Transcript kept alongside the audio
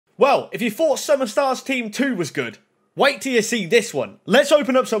Well, if you thought Summer Stars Team 2 was good, wait till you see this one. Let's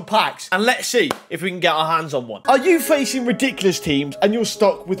open up some packs and let's see if we can get our hands on one. Are you facing ridiculous teams and you're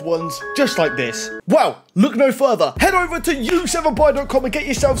stuck with ones just like this? Well, look no further. Head over to u7buy.com and get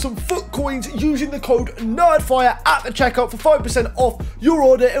yourself some foot coins using the code NerdFire at the checkout for 5% off your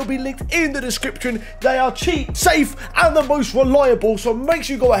order. It'll be linked in the description. They are cheap, safe, and the most reliable, so make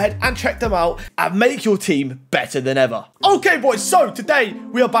sure you go ahead and check them out and make your team better than ever. Okay, boys, so today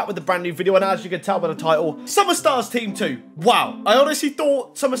we are back with a brand new video, and as you can tell by the title, Summer Stars Team 2. Wow, I honestly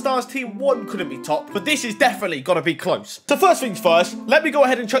thought Summer Stars Team 1 couldn't be top, but this is definitely got to be close. So first things first, let me go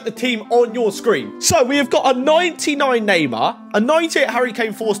ahead and check the team on your screen. So we have got a 99 Neymar, a 98 Harry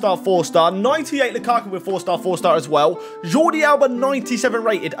Kane 4-star, 4-star, 98 Lukaku with 4-star, 4-star as well, Jordi Alba 97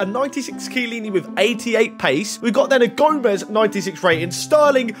 rated, a 96 Chiellini with 88 pace. We've got then a Gomez 96 rated,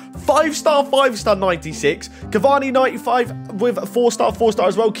 Sterling 5-star, 5-star 96, Cavani 95 with 4-star, 4-star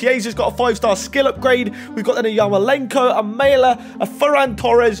as well. Chiesa's got a 5-star skill upgrade. We've got then a Yarmolenko, a Mela, a Ferran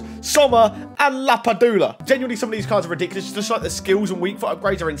Torres, Sommer, and Lapadula. Genuinely, some of these cards are ridiculous. Just like the skills and weak foot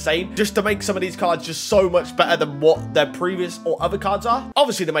upgrades are insane. Just to make some of these cards just so much better than what their previous or other cards are.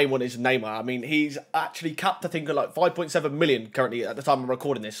 Obviously, the main one is Neymar. I mean, he's actually capped, I think, at like 5.7 million currently at the time I'm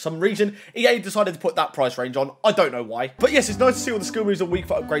recording this. For some reason, EA decided to put that price range on. I don't know why. But yes, it's nice to see all the skill moves and weak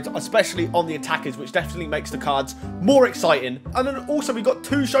foot upgrades, especially on the attackers, which definitely makes the cards more exciting. And then also, we got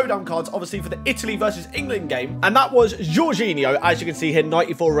 2 showdown cards, obviously, for the Italy versus England game. And that was Jorginho, as you can see here,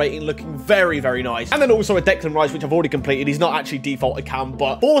 94 rating, looking very, very nice. And then also a Declan Rice, which I've already completed. He's not actually defaulted cam,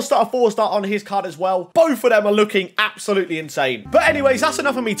 but 4-star, 4-star on his card as well. Both of them are looking absolutely insane. But anyways, that's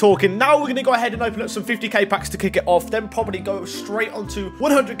enough of me talking. Now we're going to go ahead and open up some 50k packs to kick it off, then probably go straight onto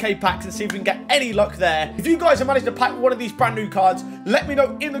 100k packs and see if we can get any luck there. If you guys have managed to pack one of these brand new cards, let me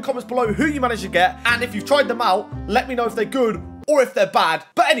know in the comments below who you managed to get. And if you've tried them out, let me know if they're good or if they're bad.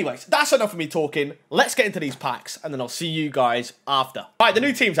 But anyways, that's enough of me talking. Let's get into these packs and then I'll see you guys after. All right, the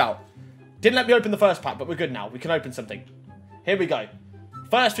new team's out. Didn't let me open the first pack, but we're good now. We can open something. Here we go.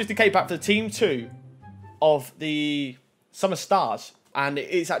 First 50k pack for the Team 2 of the Summer Stars. And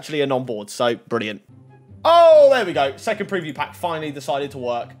it's actually a non-board, so brilliant. Oh, there we go. Second preview pack finally decided to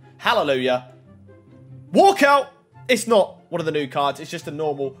work. Hallelujah. Walkout. It's not one of the new cards. It's just a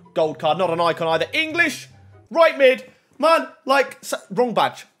normal gold card. Not an icon either. English. Right mid. Man, like, wrong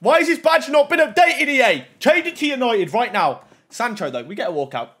badge. Why has his badge not been updated, EA? Change it to United right now. Sancho, though, we get a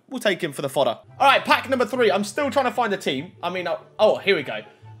walkout. We'll take him for the fodder. All right, pack number 3. I'm still trying to find the team. I mean, oh, here we go.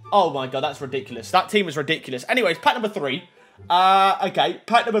 Oh, my God, that's ridiculous. That team is ridiculous. Anyways, pack number 3. Okay,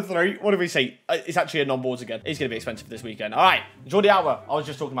 pack number 3. What do we see? It's actually a non-boards again. It's going to be expensive this weekend. All right, Jordi Alba, I was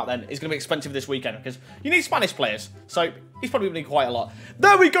just talking about then, is going to be expensive this weekend because you need Spanish players. So he's probably going to need quite a lot.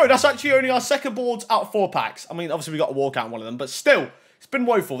 There we go. That's actually only our second boards out of 4 packs. I mean, obviously we got a walkout in one of them, but still, it's been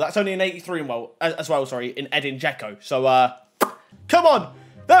woeful. That's only an 83 as well, sorry, in Edin Dzeko. So, come on.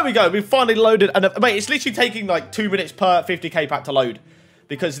 There we go. We've finally loaded. And mate, it's literally taking like 2 minutes per 50k pack to load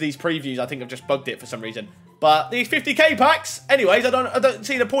because these previews, I think, have just bugged it for some reason. But these 50k packs, anyways, I don't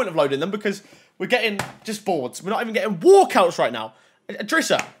see the point of loading them because we're getting just boards. We're not even getting walkouts right now.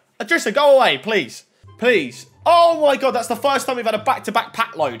 Adrissa, go away, please. Please. Oh my God, that's the first time we've had a back-to-back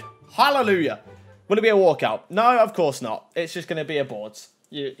pack load. Hallelujah. Will it be a walkout? No, of course not. It's just going to be a boards.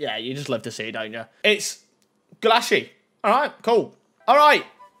 Yeah, you just love to see it, don't you? It's Gulashi. All right, cool. All right.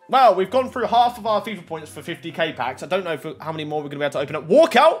 Well, we've gone through half of our FIFA points for 50k packs. I don't know how many more we're going to be able to open up.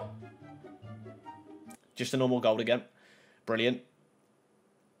 Walkout. Just a normal gold again. Brilliant.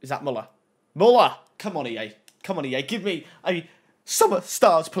 Is that Muller? Muller! Come on, EA. Come on, EA. Give me a Summer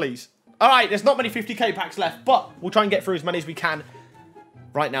Stars, please. All right, there's not many 50k packs left, but we'll try and get through as many as we can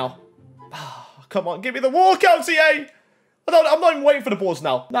right now. Come on, give me the walkouts, EA! I'm not even waiting for the boards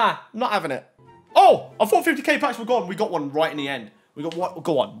now. Nah, I'm not having it. Oh, I thought 50k packs were gone. We got one right in the end. We got what?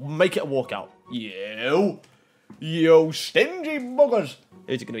 Go on, make it a walkout. Yo, stingy buggers.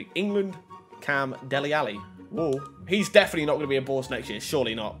 Is it going to be England? Cam Dele Alli. Whoa. He's definitely not going to be a boss next year.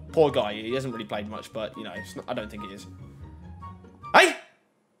 Surely not. Poor guy. He hasn't really played much, but, you know, I don't think he is. Hey!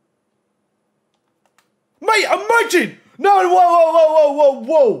 Mate, imagine!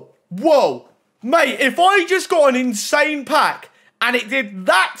 No, whoa. Mate, if I just got an insane pack and it did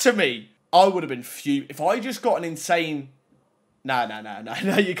that to me, I would have been fuming. If I just got an insane... No,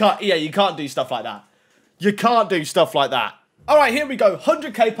 you can't. Yeah, you can't do stuff like that. You can't do stuff like that. All right, here we go.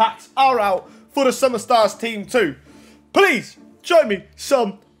 100k packs are out for the Summer Stars Team 2. Please show me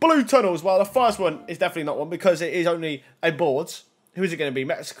some blue tunnels. Well, the first one is definitely not one because it is only a boards. Who is it going to be?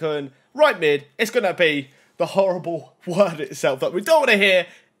 Mexican, right mid. It's going to be the horrible word itself that we don't want to hear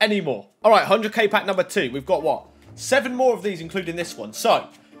anymore. All right, 100k pack number 2. We've got what? 7 more of these, including this one. So,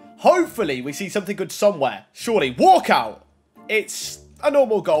 Hopefully, we see something good somewhere. Surely. Walkout. It's a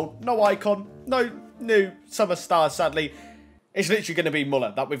normal gold. No icon. No new summer stars, sadly. It's literally going to be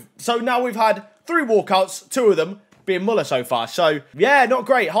Muller. So now we've had 3 walkouts. 2 of them being Muller so far. So, yeah, not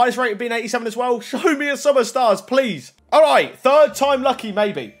great. Highest rated being 87 as well. Show me a summer stars, please. All right. 3rd time lucky,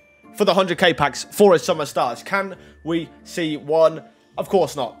 maybe, for the 100k packs for a summer stars. Can we see one? Of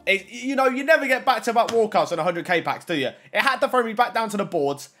course not. You know, you never get back-to-back walkouts on 100k packs, do you? It had to throw me back down to the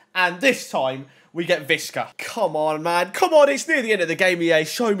boards. And this time, we get Visca. Come on, man. Come on, it's near the end of the game, EA.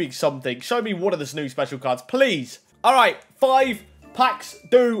 Show me something. Show me one of the new special cards, please. All right, 5 packs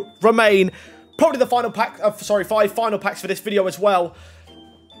do remain. Probably the final pack, 5 final packs for this video as well.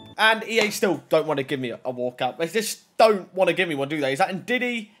 And EA still don't want to give me a walkout. They just don't want to give me one, do they? Is that in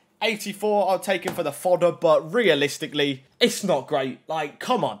Diddy? 84, I'll take him for the fodder, but realistically, it's not great. Like,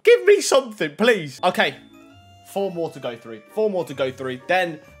 come on. Give me something, please. Okay. 4 more to go through. 4 more to go through.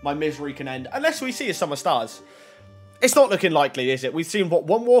 Then my misery can end. Unless we see a summer stars. It's not looking likely, is it? We've seen, what,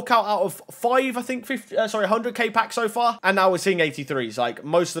 1 walkout out of 5, I think, 100k packs so far. And now we're seeing 83s. Like,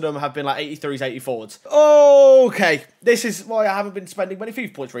 most of them have been, like, 83s, 84s. Okay. This is why I haven't been spending many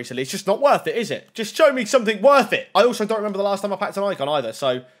FIFA points recently. It's just not worth it, is it? Just show me something worth it. I also don't remember the last time I packed an icon either.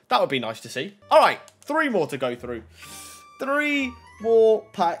 So, that would be nice to see. All right. 3 more to go through. 3 more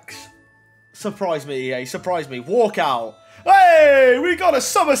packs. Surprise me, EA. Surprise me. Walk out. Hey, we got a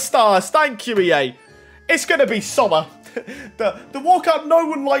summer stars. Thank you, EA. It's going to be summer. the walkout no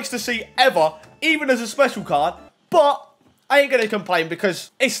one likes to see ever, even as a special card. But I ain't going to complain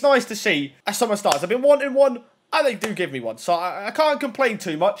because it's nice to see a summer stars. I've been wanting one, and they do give me one. So I can't complain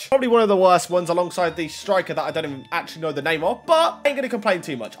too much. Probably one of the worst ones alongside the striker that I don't even actually know the name of. But I ain't going to complain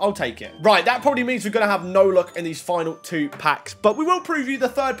too much. I'll take it. Right, that probably means we're going to have no luck in these final 2 packs. But we will preview the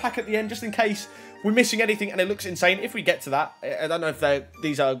 3rd pack at the end just in case we're missing anything and it looks insane. If we get to that, I don't know if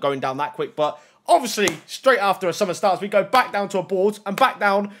these are going down that quick. But obviously, straight after a summer stars, we go back down to a board and back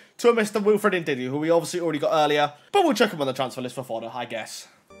down to a Mr. Wilfred Ndidi, who we obviously already got earlier. But we'll check him on the transfer list for fodder, I guess.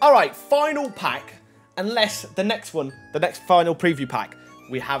 All right, final pack. Unless the next one, the next final preview pack,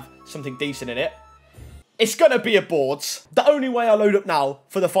 we have something decent in it. It's going to be a boards. The only way I load up now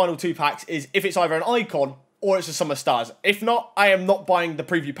for the final 2 packs is if it's either an icon or it's a summer stars. If not, I am not buying the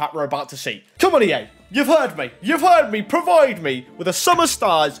preview pack we're about to see. Come on, EA. You've heard me. You've heard me. Provide me with a summer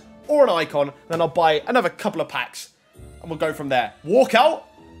stars or an icon. Then I'll buy another couple of packs. And we'll go from there. Walkout.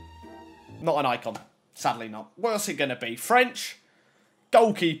 Not an icon. Sadly not. What's it going to be? French.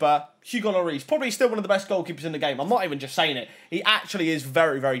 Goalkeeper, Hugo Lloris, probably still one of the best goalkeepers in the game. I'm not even just saying it. He actually is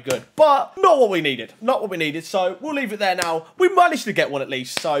very, very good. But not what we needed. Not what we needed. So we'll leave it there now. We managed to get one at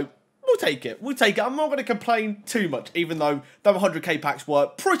least. So we'll take it. We'll take it. I'm not going to complain too much, even though them 100k packs were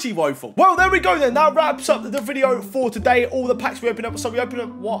pretty woeful. Well, there we go then. That wraps up the video for today. All the packs we opened up. So we opened up,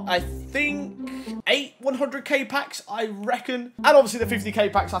 what, I think 8 100k packs, I reckon. And obviously the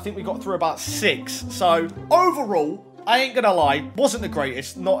 50k packs, I think we got through about 6. So overall, I ain't gonna lie, wasn't the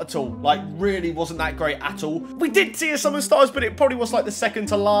greatest, not at all. Like, really wasn't that great at all. We did see a summer stars, but it probably was like the second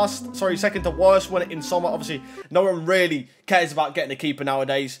to worst one in summer. Obviously, no one really cares about getting a keeper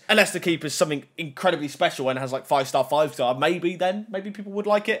nowadays, unless the keeper's something incredibly special and has like 5-star, 5-star. Maybe then, maybe people would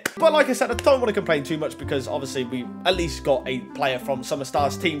like it. But like I said, I don't want to complain too much because obviously we at least got a player from Summer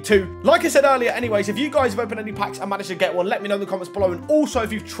Stars Team 2. Like I said earlier, anyways, if you guys have opened any packs and managed to get one, let me know in the comments below. And also,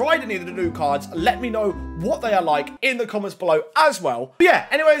 if you've tried any of the new cards, let me know what they are like in the comments below as well. But yeah,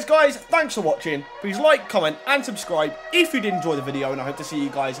 anyways, guys, thanks for watching. Please like, comment, and subscribe if you did enjoy the video, and I hope to see you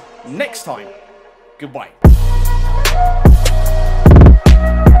guys next time. Goodbye.